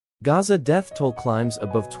Gaza death toll climbs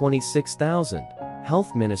above 26,000,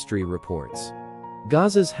 Health Ministry reports.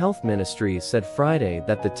 Gaza's health ministry said Friday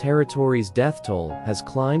that the territory's death toll has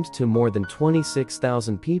climbed to more than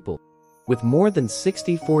 26,000 people, with more than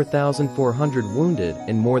 64,400 wounded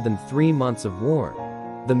in more than 3 months of war.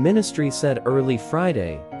 The ministry said early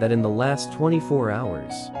Friday that in the last 24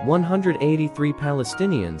 hours, 183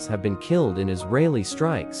 Palestinians have been killed in Israeli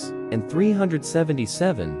strikes, and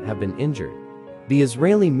 377 have been injured. The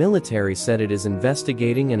Israeli military said it is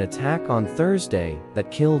investigating an attack on Thursday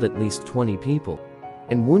that killed at least 20 people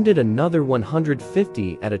and wounded another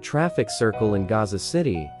 150 at a traffic circle in Gaza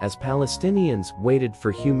City as Palestinians waited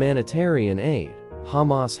for humanitarian aid,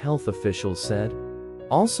 Hamas health officials said.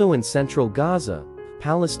 Also in central Gaza,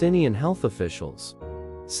 Palestinian health officials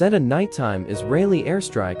said a nighttime Israeli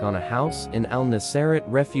airstrike on a house in Al-Nusseirat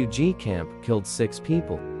refugee camp killed 6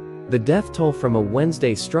 people. The death toll from a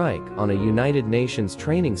Wednesday strike on a United Nations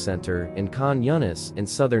training center in Khan Younis in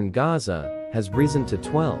southern Gaza has risen to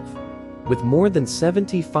 12, with more than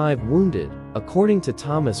 75 wounded, according to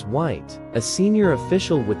Thomas White, a senior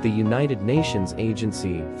official with the United Nations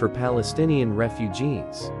Agency for Palestinian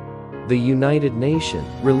Refugees. The United Nations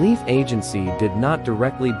Relief Agency did not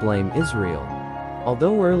directly blame Israel,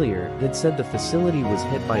 although earlier it had said the facility was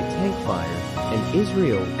hit by tank fire, and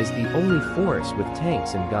Israel is the only force with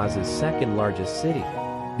tanks in Gaza's second-largest city.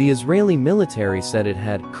 The Israeli military said it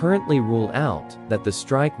had currently ruled out that the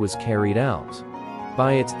strike was carried out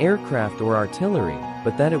by its aircraft or artillery,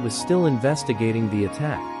 but that it was still investigating the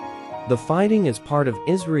attack. The fighting is part of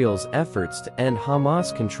Israel's efforts to end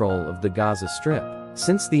Hamas control of the Gaza Strip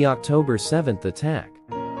since the October 7th attack,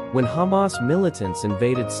 when Hamas militants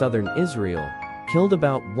invaded southern Israel, killed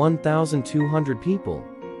about 1,200 people,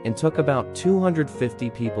 and took about 250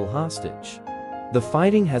 people hostage. The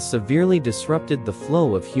fighting has severely disrupted the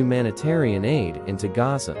flow of humanitarian aid into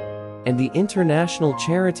Gaza, and the international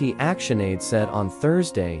charity ActionAid said on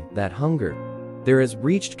Thursday that hunger there has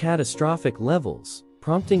reached catastrophic levels,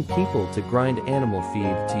 prompting people to grind animal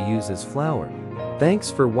feed to use as flour. Thanks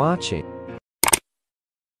for watching.